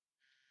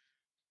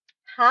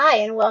Hi,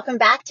 and welcome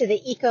back to the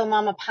Eco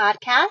Mama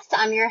podcast.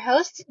 I'm your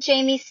host,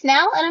 Jamie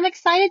Snell, and I'm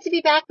excited to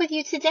be back with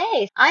you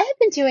today. I have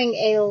been doing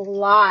a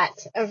lot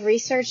of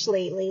research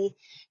lately,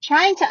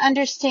 trying to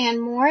understand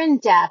more in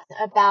depth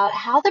about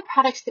how the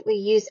products that we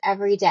use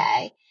every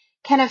day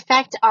can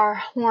affect our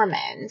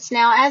hormones.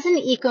 Now, as an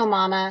Eco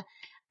Mama,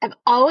 I've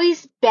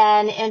always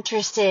been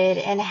interested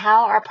in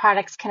how our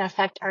products can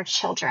affect our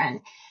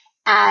children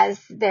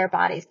as their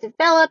bodies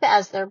develop,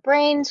 as their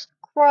brains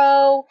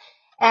grow,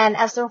 and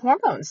as their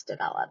hormones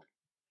develop.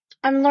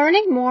 I'm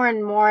learning more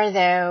and more,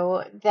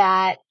 though,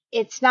 that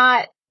it's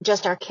not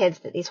just our kids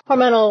that these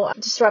hormonal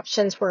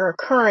disruptions were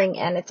occurring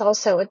in, it's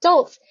also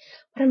adults.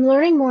 But I'm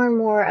learning more and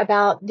more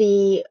about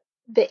the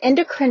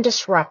endocrine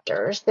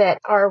disruptors that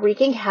are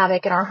wreaking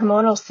havoc in our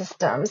hormonal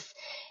systems,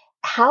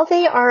 how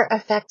they are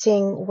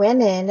affecting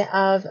women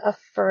of a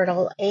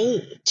fertile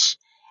age.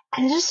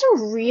 And there's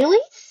some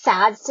really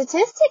sad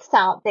statistics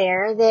out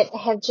there that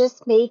have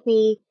just made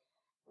me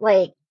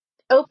like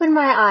open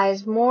my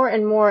eyes more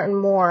and more and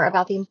more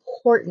about the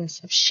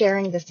importance of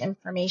sharing this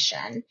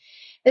information.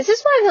 This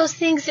is one of those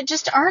things that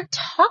just aren't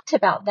talked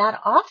about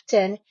that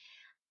often. And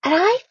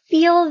I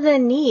feel the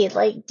need,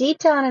 like deep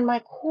down in my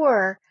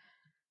core,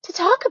 to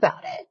talk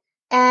about it.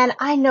 And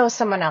I know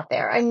someone out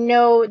there. I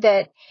know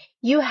that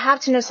you have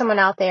to know someone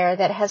out there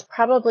that has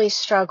probably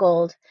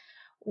struggled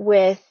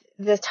with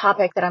the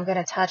topic that I'm going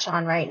to touch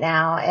on right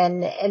now.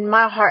 And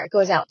my heart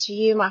goes out to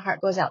you. My heart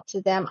goes out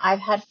to them. I've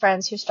had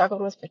friends who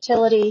struggled with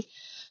fertility,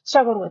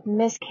 struggled with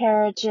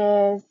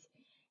miscarriages,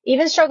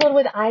 even struggled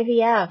with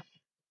IVF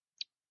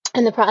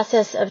in the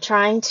process of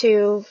trying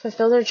to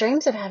fulfill their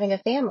dreams of having a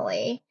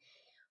family.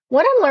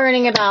 What I'm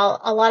learning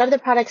about a lot of the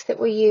products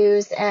that we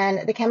use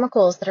and the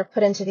chemicals that are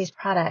put into these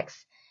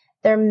products,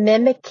 they're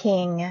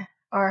mimicking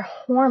our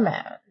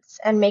hormones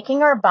and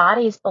making our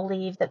bodies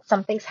believe that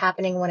something's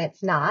happening when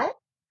it's not,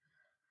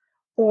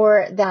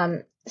 or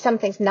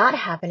something's not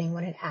happening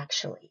when it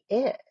actually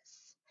is.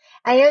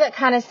 I know that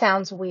kind of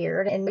sounds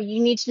weird, and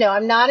you need to know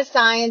I'm not a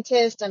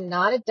scientist, I'm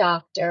not a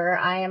doctor.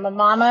 I am a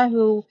mama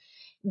who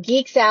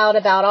geeks out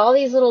about all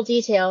these little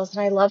details,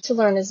 and I love to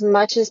learn as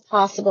much as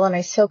possible, and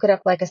I soak it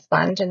up like a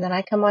sponge, and then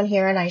I come on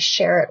here and I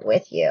share it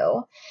with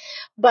you.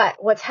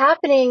 But what's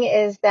happening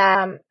is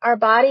that our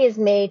body is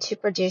made to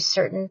produce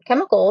certain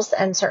chemicals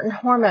and certain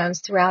hormones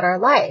throughout our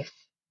life.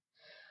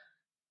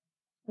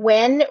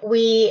 When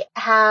we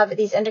have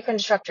these endocrine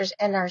disruptors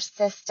in our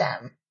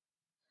system,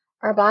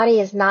 our body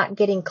is not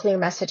getting clear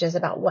messages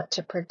about what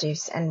to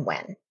produce and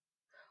when,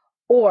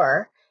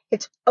 or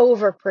it's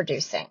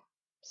overproducing.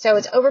 So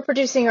it's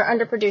overproducing or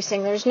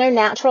underproducing. There's no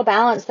natural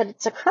balance that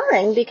it's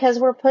occurring because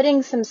we're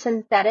putting some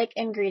synthetic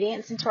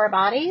ingredients into our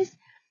bodies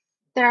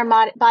that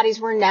our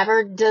bodies were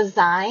never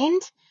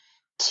designed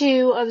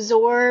to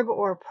absorb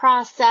or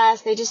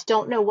process. They just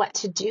don't know what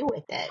to do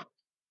with it.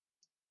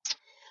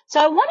 So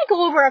I want to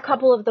go over a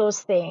couple of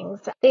those things.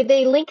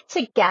 They link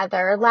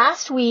together.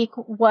 Last week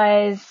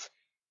was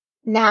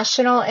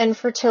National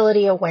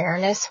Infertility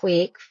Awareness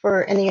Week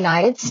in the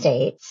United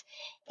States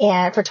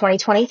and for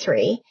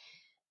 2023.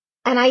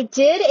 And I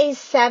did a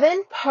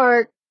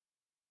 7-part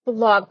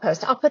blog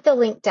post. I'll put the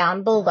link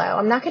down below.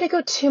 I'm not going to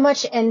go too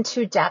much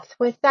into depth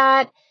with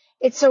that.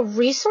 It's a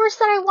resource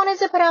that I wanted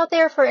to put out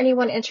there for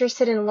anyone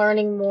interested in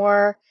learning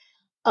more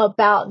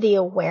about the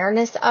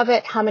awareness of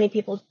it, how many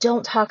people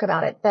don't talk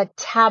about it, the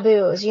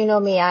taboos. You know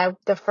me, I'm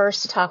the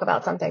first to talk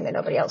about something that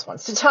nobody else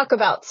wants to talk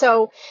about.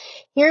 So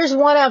here's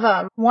one of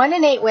them. 1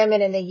 in 8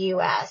 women in the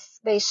U.S.,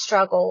 they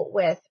struggle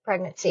with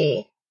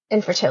pregnancy,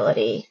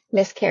 infertility,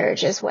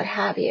 miscarriages, what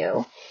have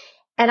you.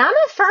 And I'm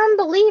a firm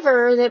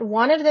believer that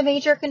one of the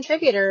major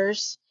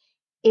contributors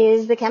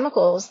is the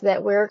chemicals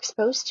that we're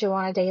exposed to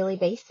on a daily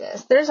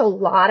basis. There's a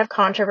lot of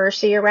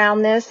controversy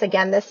around this.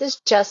 Again, this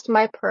is just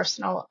my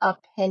personal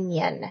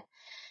opinion.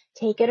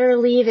 Take it or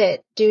leave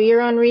it. Do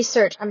your own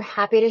research. I'm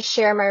happy to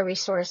share my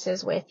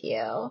resources with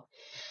you.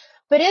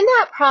 But in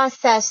that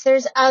process,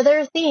 there's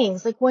other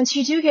things. Like once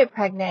you do get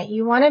pregnant,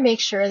 you want to make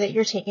sure that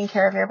you're taking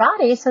care of your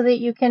body so that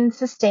you can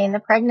sustain the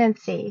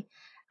pregnancy.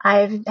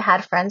 I've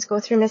had friends go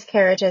through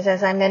miscarriages,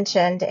 as I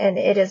mentioned, and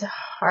it is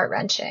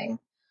heart-wrenching.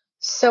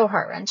 So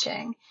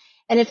heart-wrenching.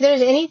 And if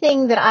there's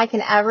anything that I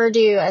can ever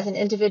do as an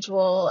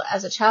individual,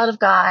 as a child of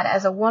God,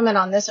 as a woman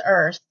on this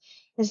earth,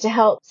 is to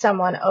help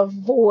someone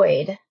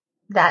avoid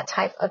that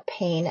type of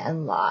pain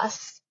and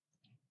loss.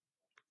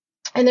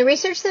 And the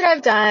research that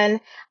I've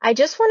done, I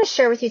just want to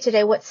share with you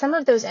today what some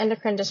of those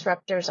endocrine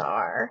disruptors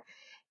are.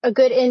 A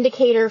good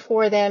indicator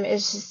for them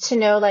is just to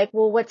know,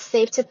 what's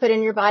safe to put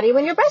in your body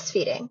when you're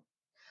breastfeeding.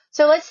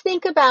 So let's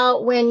think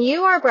about when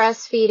you are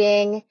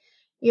breastfeeding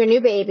your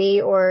new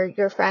baby, or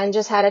your friend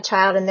just had a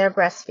child and they're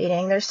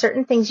breastfeeding. There's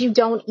certain things you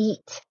don't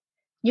eat.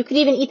 You could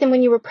even eat them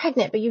when you were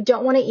pregnant, but you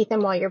don't want to eat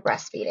them while you're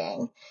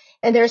breastfeeding.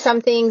 And there are some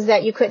things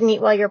that you couldn't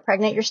eat while you're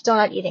pregnant. You're still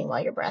not eating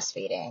while you're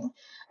breastfeeding.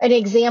 An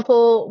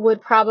example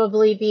would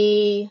probably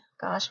be,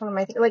 what am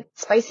I thinking? Like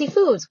spicy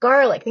foods,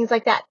 garlic, things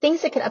like that.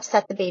 Things that can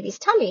upset the baby's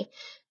tummy,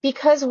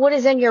 because what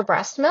is in your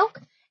breast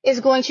milk is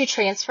going to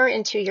transfer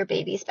into your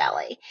baby's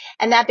belly.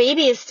 And that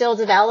baby is still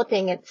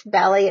developing its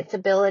belly, its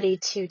ability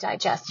to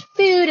digest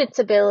food, its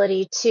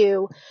ability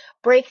to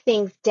break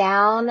things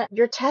down.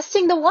 You're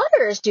testing the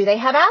waters. Do they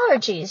have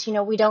allergies?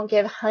 We don't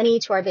give honey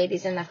to our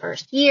babies in the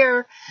first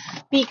year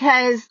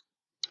because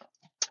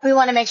we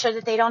want to make sure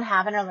that they don't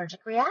have an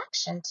allergic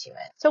reaction to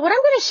it. So what I'm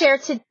going to share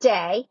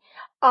today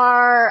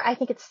are, I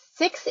think it's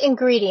 6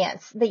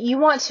 ingredients that you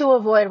want to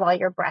avoid while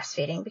you're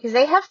breastfeeding, because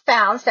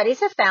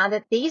studies have found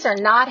that these are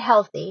not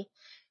healthy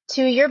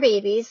to your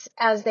babies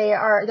as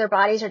their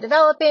bodies are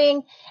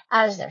developing,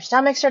 as their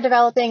stomachs are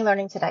developing,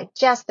 learning to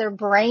digest, their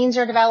brains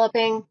are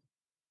developing,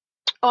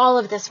 all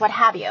of this, what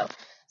have you.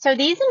 So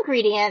these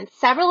ingredients,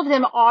 several of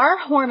them are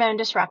hormone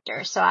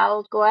disruptors. So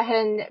I'll go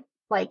ahead and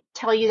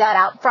tell you that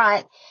out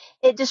front.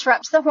 It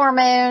disrupts the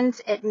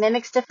hormones, it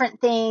mimics different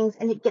things,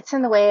 and it gets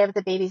in the way of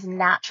the baby's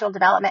natural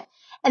development.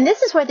 And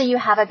this is whether you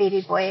have a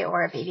baby boy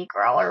or a baby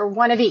girl or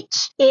one of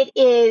each. It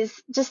is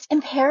just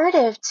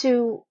imperative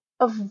to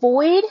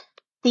avoid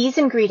these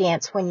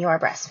ingredients when you are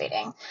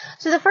breastfeeding.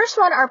 So the first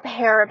one are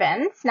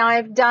parabens. Now,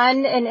 I've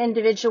done an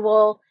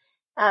individual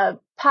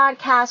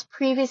podcast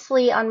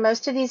previously on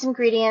most of these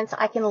ingredients.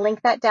 I can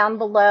link that down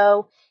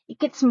below. It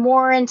gets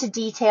more into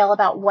detail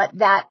about what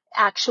that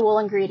actual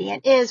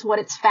ingredient is, what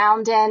it's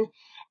found in,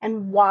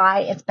 and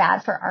why it's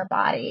bad for our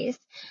bodies.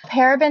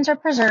 Parabens are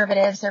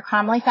preservatives. They're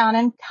commonly found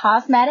in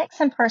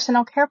cosmetics and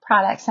personal care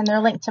products, and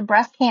they're linked to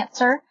breast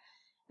cancer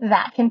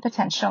that can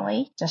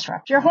potentially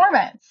disrupt your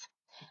hormones.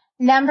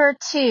 Number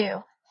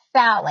 2,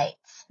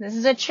 phthalates. This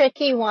is a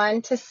tricky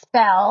one to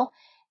spell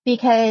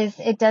because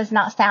it does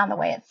not sound the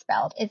way it's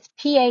spelled. It's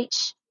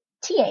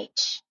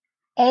PHTHALATES.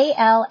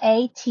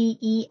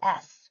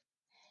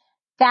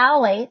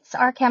 Phthalates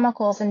are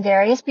chemicals in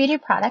various beauty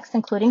products,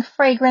 including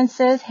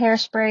fragrances,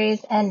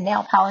 hairsprays, and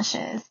nail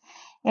polishes.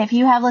 If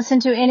you have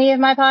listened to any of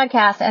my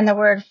podcasts and the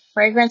word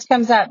fragrance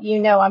comes up, you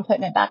know I'm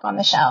putting it back on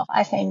the shelf.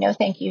 I say no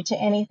thank you to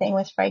anything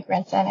with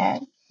fragrance in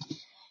it.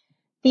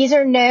 These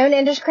are known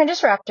endocrine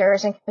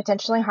disruptors and can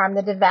potentially harm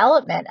the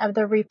development of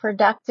the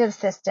reproductive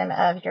system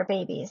of your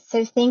babies.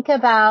 So think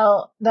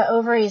about the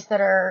ovaries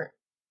that are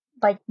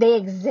they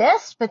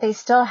exist, but they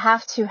still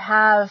have to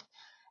have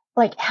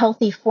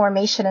healthy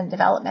formation and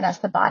development as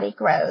the body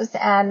grows.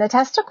 And the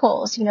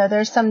testicles,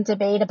 there's some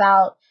debate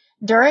about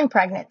during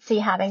pregnancy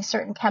having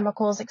certain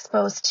chemicals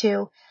exposed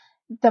to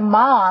the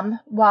mom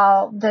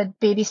while the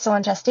baby's still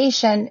in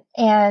gestation,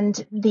 and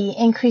the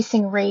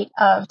increasing rate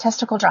of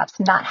testicle drops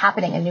not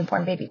happening in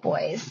newborn baby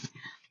boys.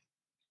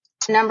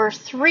 Number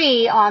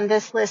 3 on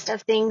this list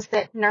of things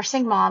that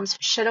nursing moms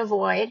should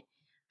avoid,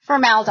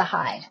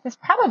 formaldehyde. This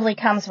probably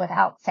comes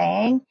without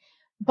saying,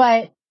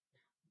 but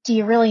do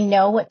you really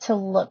know what to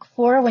look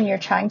for when you're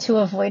trying to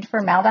avoid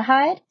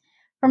formaldehyde?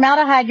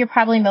 Formaldehyde you're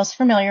probably most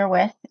familiar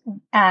with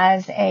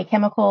as a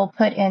chemical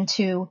put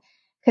into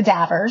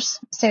cadavers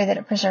so that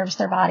it preserves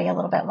their body a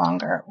little bit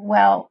longer.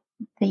 Well,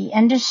 the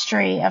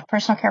industry of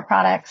personal care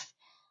products,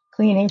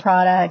 cleaning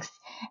products,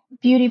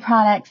 beauty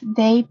products,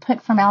 they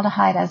put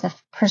formaldehyde as a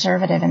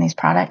preservative in these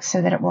products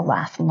so that it will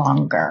last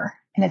longer.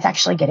 And it's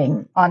actually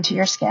getting onto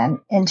your skin,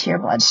 into your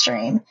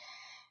bloodstream.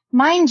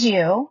 Mind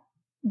you,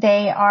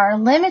 they are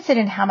limited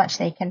in how much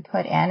they can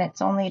put in.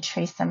 It's only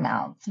trace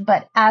amounts.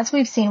 But as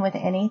we've seen with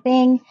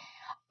anything,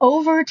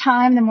 over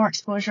time, the more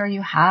exposure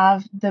you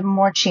have, the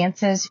more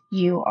chances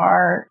you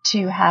are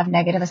to have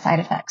negative side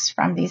effects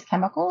from these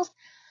chemicals.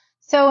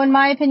 So in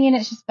my opinion,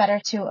 it's just better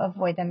to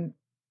avoid them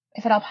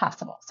if at all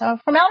possible. So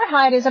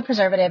formaldehyde is a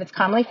preservative. It's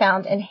commonly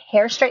found in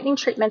hair straightening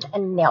treatments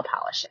and nail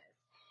polishes.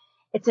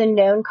 It's a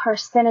known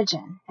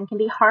carcinogen and can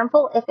be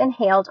harmful if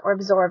inhaled or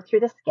absorbed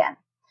through the skin.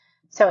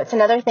 So it's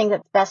another thing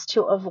that's best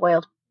to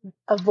avoid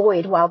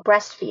while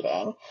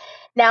breastfeeding.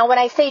 Now, when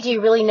I say, do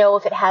you really know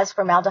if it has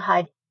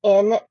formaldehyde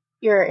in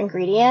your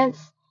ingredients?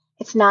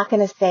 It's not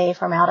going to say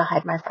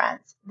formaldehyde, my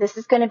friends. This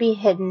is going to be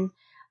hidden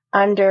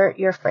under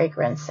your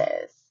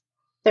fragrances.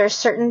 There are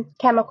certain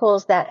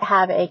chemicals that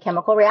have a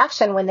chemical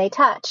reaction when they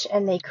touch,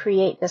 and they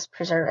create this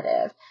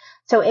preservative.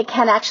 So it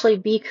can actually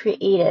be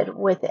created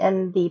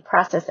within the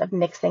process of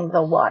mixing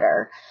the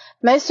water.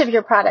 Most of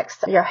your products,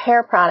 your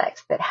hair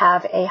products that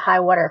have a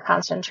high water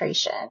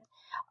concentration,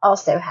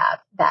 also have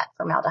that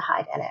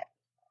formaldehyde in it.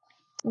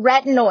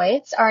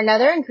 Retinoids are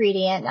another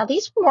ingredient. Now,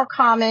 these are more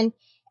common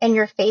in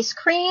your face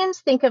creams.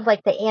 Think of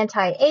the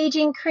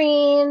anti-aging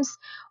creams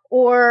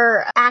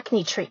or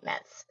acne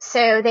treatments.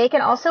 So they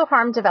can also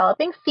harm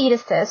developing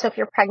fetuses. So if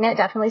you're pregnant,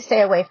 definitely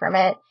stay away from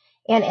it,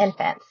 and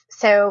infants.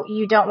 So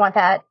you don't want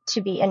that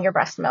to be in your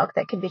breast milk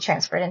that could be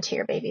transferred into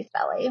your baby's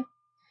belly.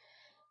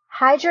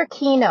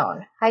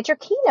 Hydroquinone.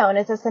 Hydroquinone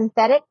is a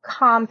synthetic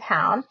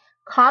compound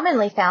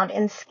commonly found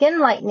in skin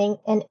lightening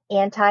and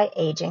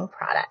anti-aging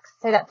products.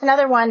 So that's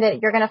another one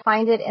that you're going to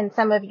find it in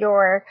some of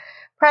your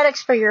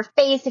products for your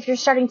face. If you're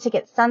starting to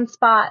get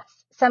sunspots,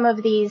 some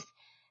of these,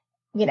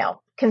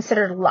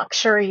 considered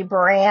luxury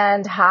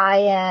brand,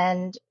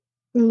 high-end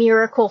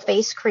miracle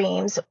face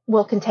creams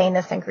will contain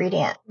this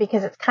ingredient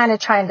because it's kind of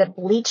trying to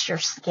bleach your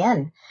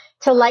skin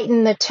to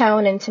lighten the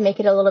tone and to make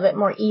it a little bit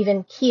more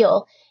even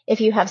keel.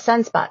 If you have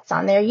sunspots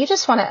on there, you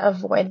just want to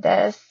avoid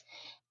this.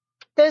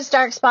 Those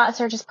dark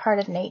spots are just part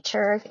of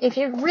nature. If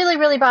it really,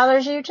 really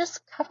bothers you,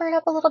 just cover it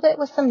up a little bit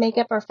with some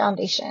makeup or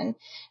foundation,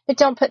 but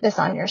don't put this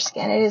on your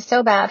skin. It is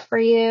so bad for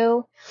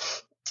you.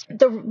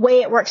 The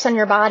way it works on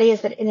your body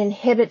is that it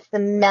inhibits the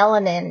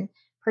melanin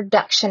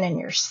production in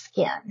your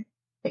skin.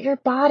 But your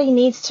body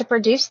needs to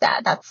produce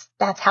that.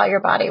 That's how your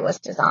body was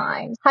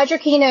designed.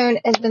 Hydroquinone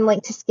has been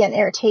linked to skin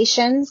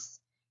irritations,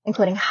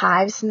 including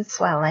hives and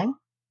swelling,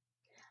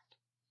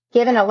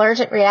 given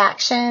allergic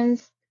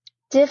reactions,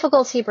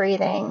 difficulty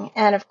breathing,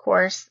 and of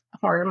course,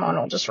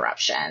 hormonal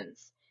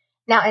disruptions.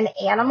 Now, in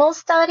animal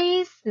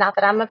studies, not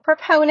that I'm a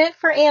proponent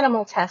for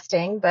animal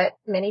testing, but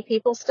many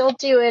people still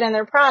do it in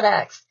their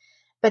products,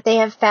 but they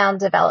have found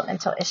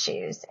developmental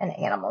issues in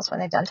animals when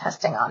they've done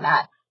testing on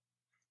that.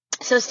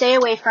 So stay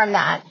away from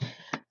that.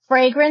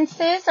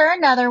 Fragrances are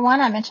another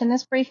one. I mentioned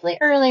this briefly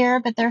earlier,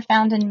 but they're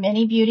found in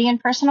many beauty and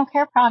personal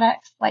care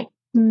products. Like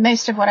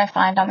most of what I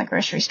find on the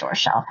grocery store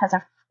shelf has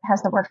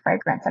the word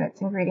fragrance in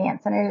its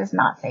ingredients, and it is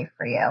not safe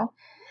for you.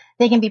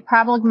 They can be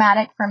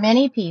problematic for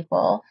many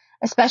people,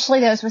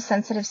 especially those with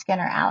sensitive skin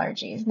or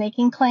allergies. They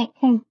can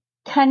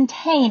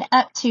contain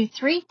up to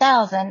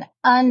 3,000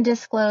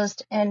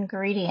 undisclosed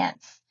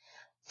ingredients.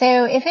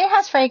 So if it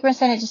has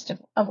fragrance in it, just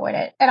avoid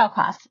it at all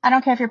costs. I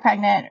don't care if you're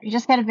pregnant or you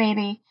just got a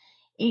baby,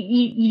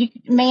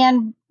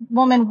 man,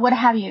 woman, what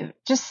have you.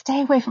 Just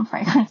stay away from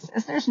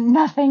fragrances. There's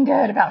nothing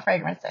good about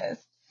fragrances.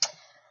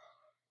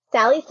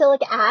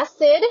 Salicylic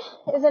acid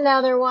is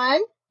another one.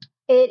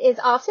 It is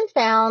often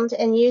found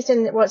and used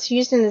in what's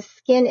used in the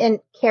skin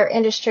care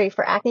industry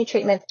for acne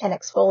treatments and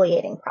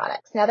exfoliating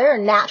products. Now, there are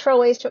natural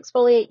ways to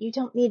exfoliate. You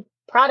don't need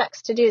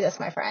products to do this,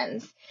 my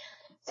friends.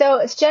 So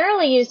it's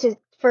generally used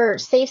for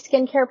safe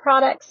skincare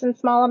products in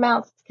small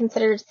amounts. It's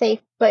considered safe,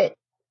 but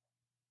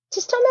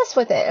just don't mess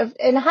with it.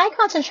 In high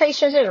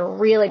concentrations, it's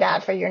really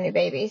bad for your new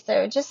baby.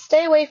 So just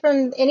stay away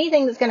from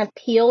anything that's going to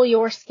peel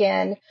your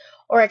skin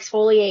or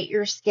exfoliate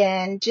your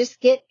skin.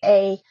 Just get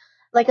a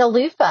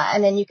loofah,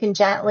 and then you can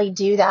gently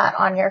do that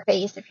on your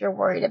face if you're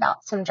worried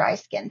about some dry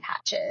skin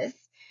patches.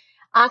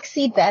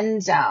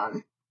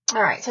 Oxybenzone.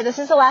 All right, so this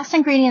is the last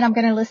ingredient I'm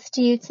going to list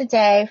to you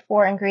today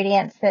for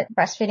ingredients that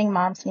breastfeeding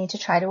moms need to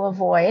try to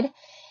avoid.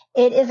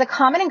 It is a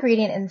common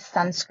ingredient in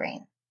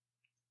sunscreen.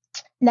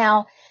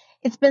 Now,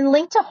 it's been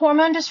linked to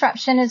hormone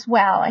disruption as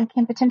well and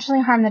can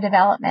potentially harm the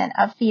development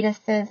of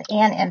fetuses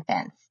and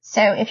infants.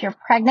 So if you're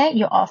pregnant,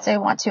 you also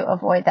want to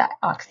avoid the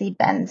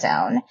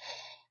oxybenzone.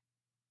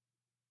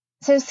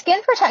 So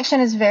skin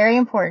protection is very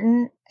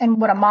important, and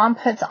what a mom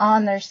puts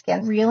on their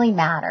skin really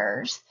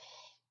matters.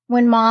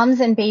 When moms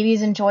and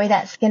babies enjoy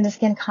that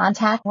skin-to-skin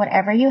contact,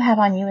 whatever you have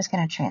on you is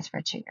going to transfer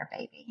to your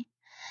baby.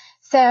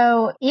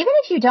 So even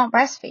if you don't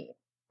breastfeed,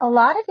 a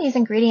lot of these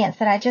ingredients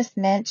that I just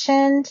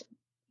mentioned,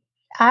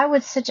 I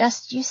would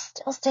suggest you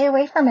still stay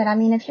away from it. I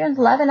mean, if you're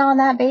loving on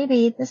that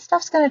baby, this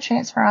stuff's going to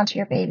transfer onto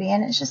your baby,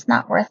 and it's just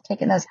not worth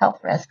taking those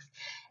health risks,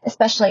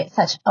 especially at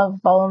such a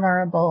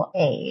vulnerable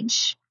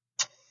age.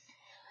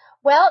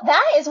 Well,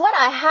 that is what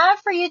I have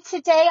for you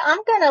today. I'm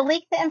going to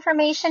link the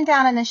information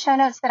down in the show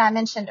notes that I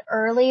mentioned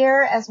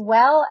earlier, as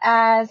well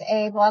as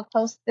a blog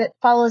post that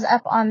follows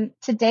up on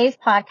today's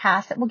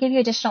podcast that will give you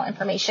additional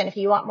information if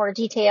you want more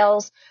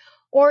details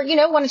or,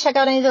 want to check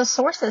out any of those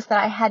sources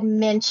that I had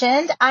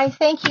mentioned. I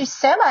thank you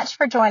so much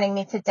for joining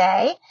me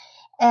today,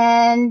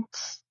 and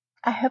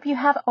I hope you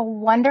have a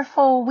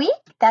wonderful week.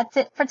 That's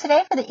it for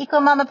today for the Eco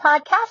Mama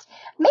podcast.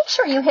 Make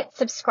sure you hit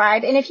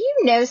subscribe. And if you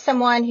know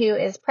someone who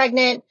is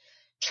pregnant,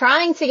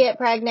 trying to get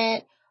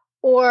pregnant,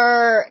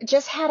 or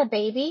just had a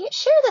baby,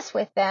 share this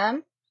with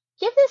them.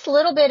 Give this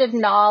little bit of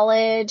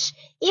knowledge,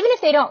 even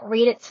if they don't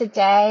read it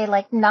today.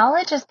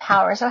 Knowledge is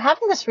power. So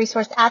having this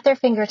resource at their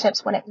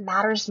fingertips when it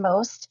matters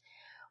most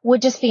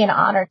would just be an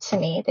honor to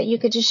me, that you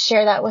could just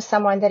share that with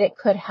someone that it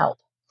could help.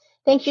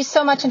 Thank you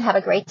so much and have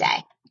a great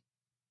day.